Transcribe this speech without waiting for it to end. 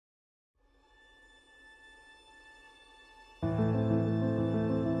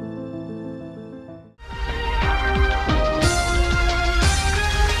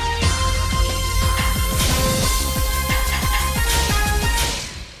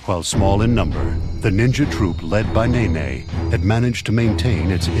While small in number, the ninja troop led by Nene had managed to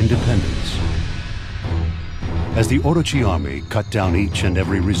maintain its independence. As the Orochi army cut down each and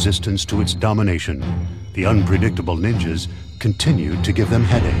every resistance to its domination, the unpredictable ninjas continued to give them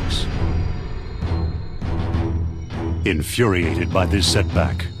headaches. Infuriated by this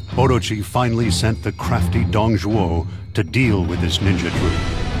setback, Orochi finally sent the crafty Dong Zhuo to deal with this ninja troop.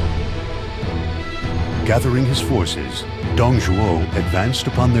 Gathering his forces, Dong Zhuo advanced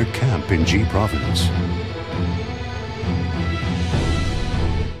upon their camp in Ji Province.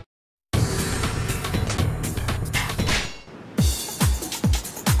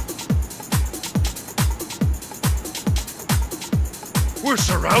 We're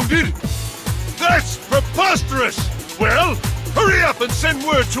surrounded? That's preposterous! Well, hurry up and send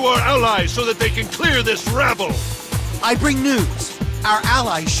word to our allies so that they can clear this rabble! I bring news. Our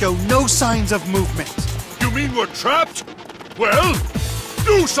allies show no signs of movement. You mean we're trapped? Well,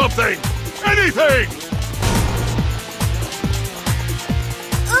 do something! Anything!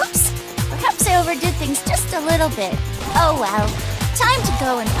 Oops! Perhaps I overdid things just a little bit. Oh well. Time to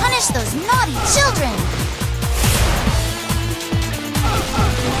go and punish those naughty children!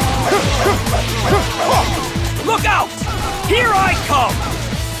 Look out! Here I come!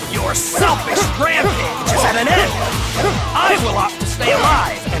 Your selfish rampage is at an end! I will opt to stay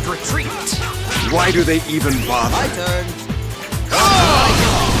alive and retreat. Why do they even bother? My turn.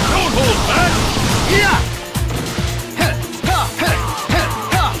 Don't hold back!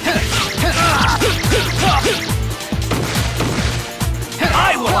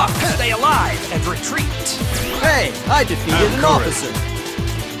 I will opt to stay alive and retreat. Hey, I defeated an officer.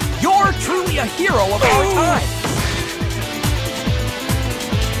 You're truly a hero of our time.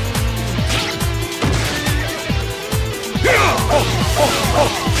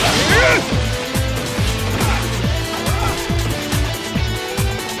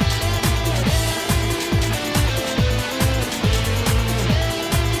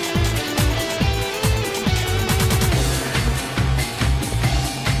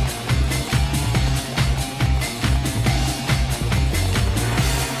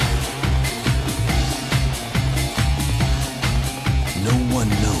 No one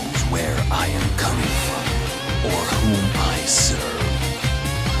knows where I am coming from, or whom I serve.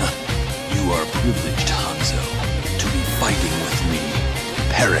 You are privileged, Hanzo, to be fighting with me.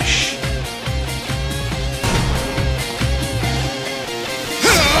 Perish.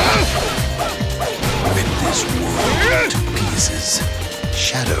 Rip this world to pieces.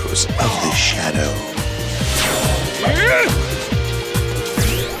 Shadows of the shadow.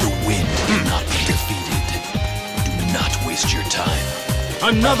 The wind cannot be defeated. Do not waste your time.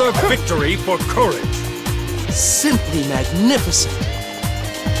 Another victory for courage! Simply magnificent.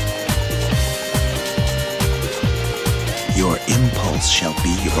 Your impulse shall be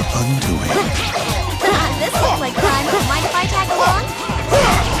your undoing. This looks like fun. Mind if I tag along?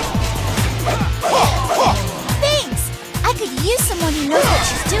 Thanks! I could use someone who knows what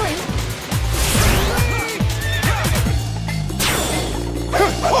she's doing.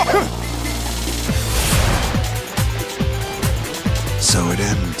 So it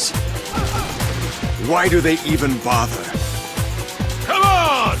ends. Why do they even bother? Come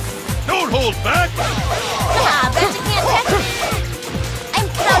on! Don't hold back! Bet you can't catch me. I'm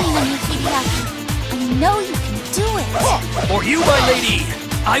counting on you, Hideaki. I know you can do it. For you, my lady,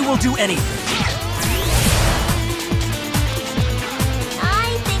 I will do anything.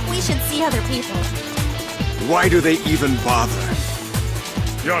 I think we should see other people. Why do they even bother?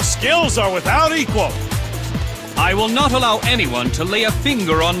 Your skills are without equal! I will not allow anyone to lay a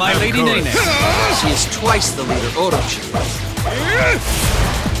finger on my Lady Nene. She is twice the leader Orochi.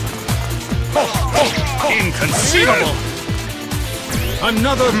 Inconceivable!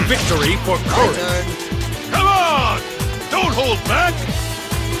 Another victory for courage! Come on! Don't hold back!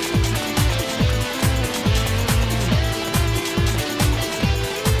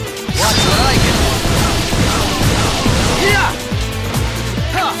 Watch what I can do.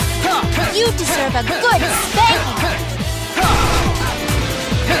 You deserve a good spanking!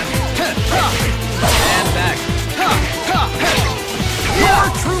 Stand back. You're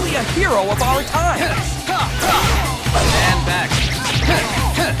truly a hero of our time. Stand back.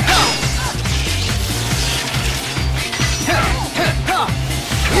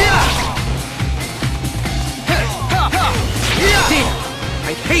 Damn!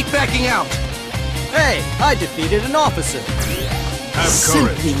 I hate backing out. Hey, I defeated an officer. Have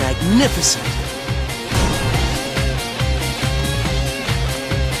courage. Simply magnificent.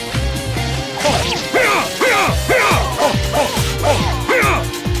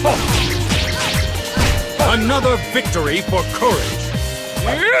 Another victory for courage!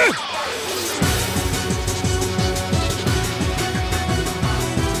 Yeah!